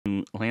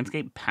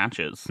landscape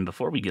patches. And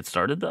before we get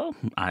started though,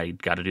 I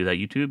gotta do that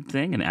YouTube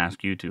thing and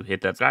ask you to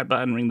hit that subscribe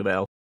button, ring the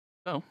bell.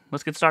 So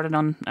let's get started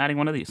on adding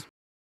one of these.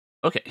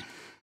 Okay,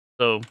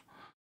 so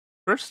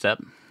first step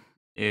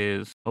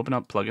is open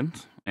up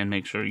plugins and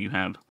make sure you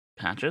have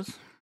patches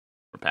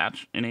or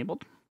patch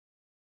enabled.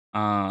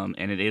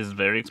 And it is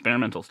very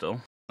experimental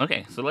still.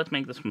 Okay, so let's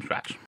make this from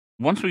scratch.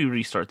 Once we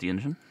restart the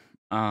engine,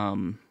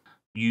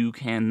 you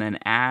can then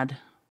add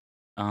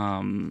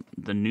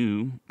the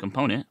new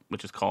component,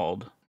 which is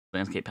called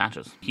landscape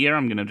patches. Here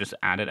I'm going to just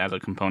add it as a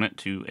component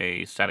to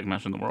a static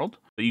mesh in the world,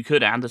 but you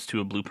could add this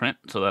to a blueprint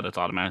so that it's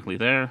automatically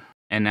there.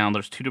 And now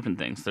there's two different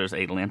things. There's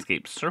a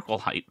landscape circle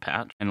height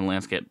patch and a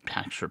landscape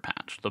texture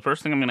patch. The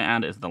first thing I'm going to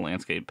add is the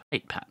landscape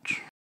height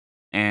patch.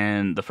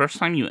 And the first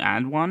time you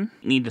add one,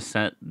 you need to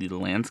set the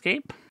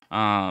landscape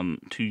to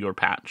your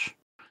patch.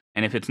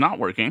 And if it's not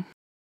working,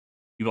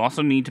 you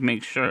also need to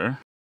make sure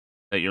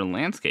that your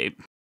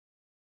landscape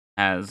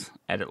has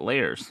edit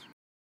layers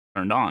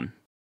turned on.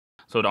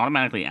 So it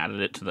automatically added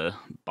it to the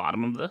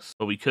bottom of this,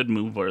 but we could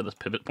move where this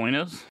pivot point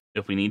is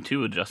if we need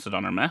to, adjust it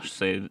on our mesh.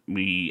 Say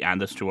we add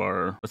this to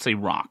our, let's say,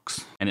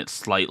 rocks, and it's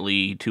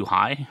slightly too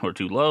high or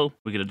too low.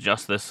 We could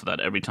adjust this so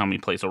that every time we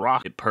place a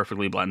rock, it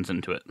perfectly blends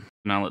into it.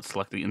 Now let's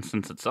select the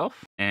instance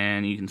itself,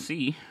 and you can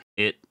see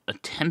it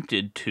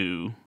attempted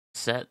to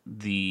set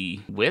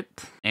the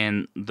width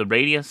and the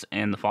radius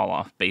and the fall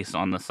off based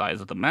on the size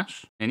of the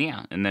mesh. And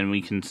yeah, and then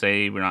we can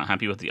say we're not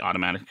happy with the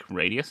automatic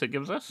radius it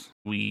gives us.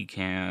 We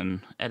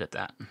can edit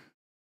that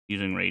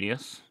using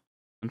radius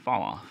and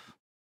fall off.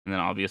 And then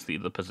obviously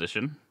the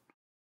position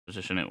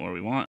it where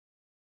we want.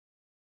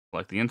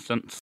 Select the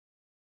instance.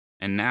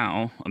 And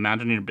now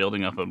imagine you're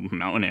building up a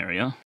mountain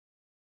area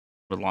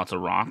with lots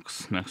of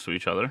rocks next to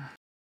each other.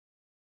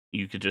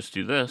 You could just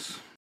do this,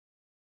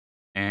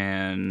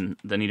 and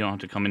then you don't have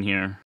to come in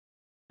here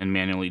and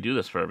manually do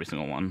this for every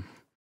single one.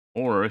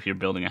 Or if you're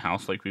building a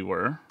house like we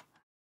were,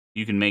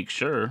 you can make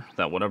sure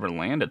that whatever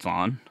land it's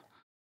on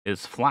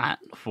is flat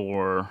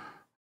for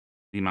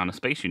the amount of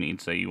space you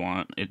need. Say you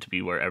want it to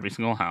be where every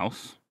single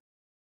house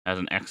has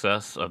an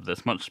excess of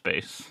this much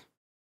space,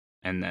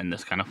 and then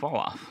this kind of fall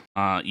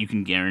off. You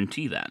can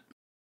guarantee that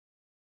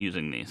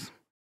using these.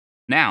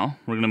 Now,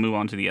 we're going to move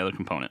on to the other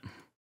component.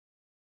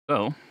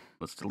 So,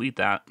 let's delete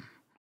that.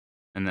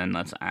 And then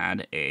let's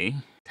add a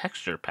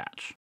texture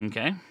patch,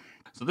 okay?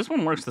 So this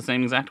one works the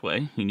same exact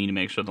way. You need to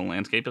make sure the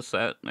landscape is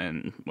set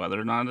and whether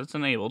or not it's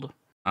enabled.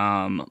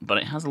 But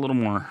it has a little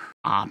more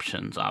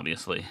options,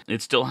 obviously.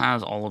 It still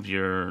has all of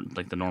your,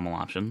 like, the normal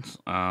options.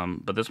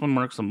 But this one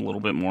works a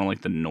little bit more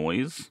like the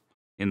noise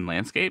in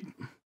landscape,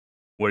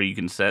 where you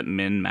can set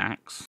min,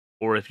 max,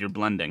 or if you're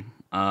blending.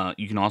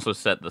 You can also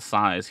set the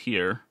size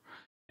here.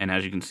 And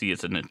as you can see,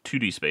 it's in a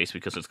 2D space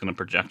because it's going to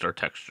project our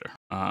texture.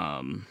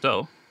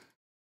 So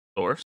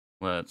source,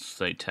 let's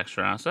say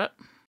texture asset,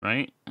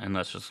 right? And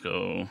let's just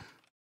go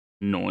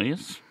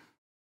noise.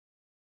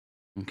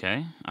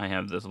 Okay, I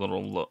have this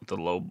little the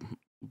low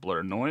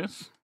blur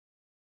noise.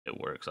 It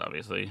works,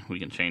 obviously. We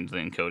can change the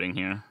encoding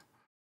here.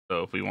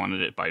 So if we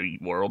wanted it by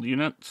world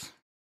units,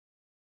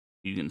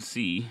 you can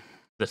see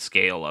the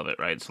scale of it,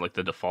 right? So like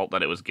the default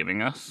that it was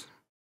giving us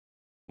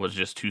was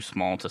just too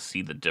small to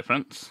see the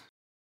difference.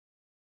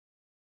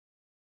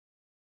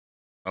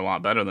 A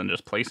lot better than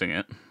just placing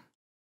it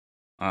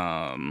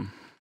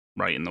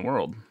right in the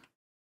world,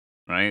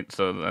 right?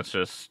 So that's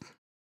just,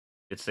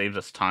 it saves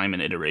us time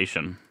and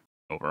iteration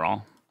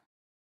overall.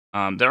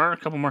 There are a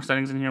couple more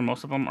settings in here.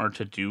 Most of them are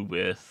to do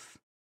with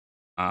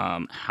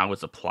how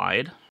it's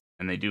applied,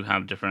 and they do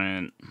have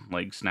different,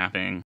 like,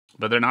 snapping,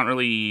 but they're not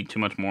really too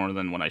much more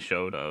than what I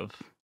showed of.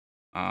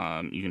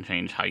 You can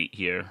change height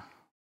here,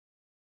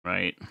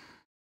 right?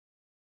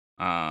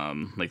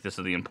 Like, this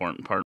is the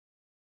important part.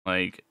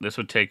 Like, this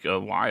would take a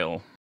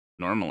while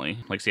normally.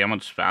 Like, see how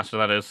much faster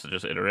that is to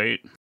just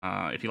iterate.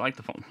 If you like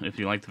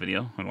the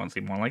video and want to see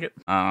more like it,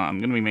 I'm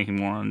gonna be making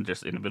more on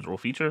just individual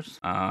features.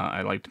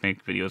 I like to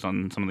make videos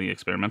on some of the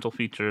experimental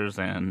features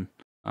and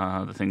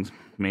the things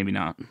maybe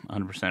not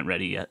 100%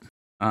 ready yet.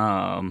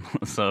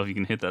 So if you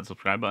can hit that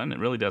subscribe button, it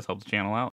really does help the channel out.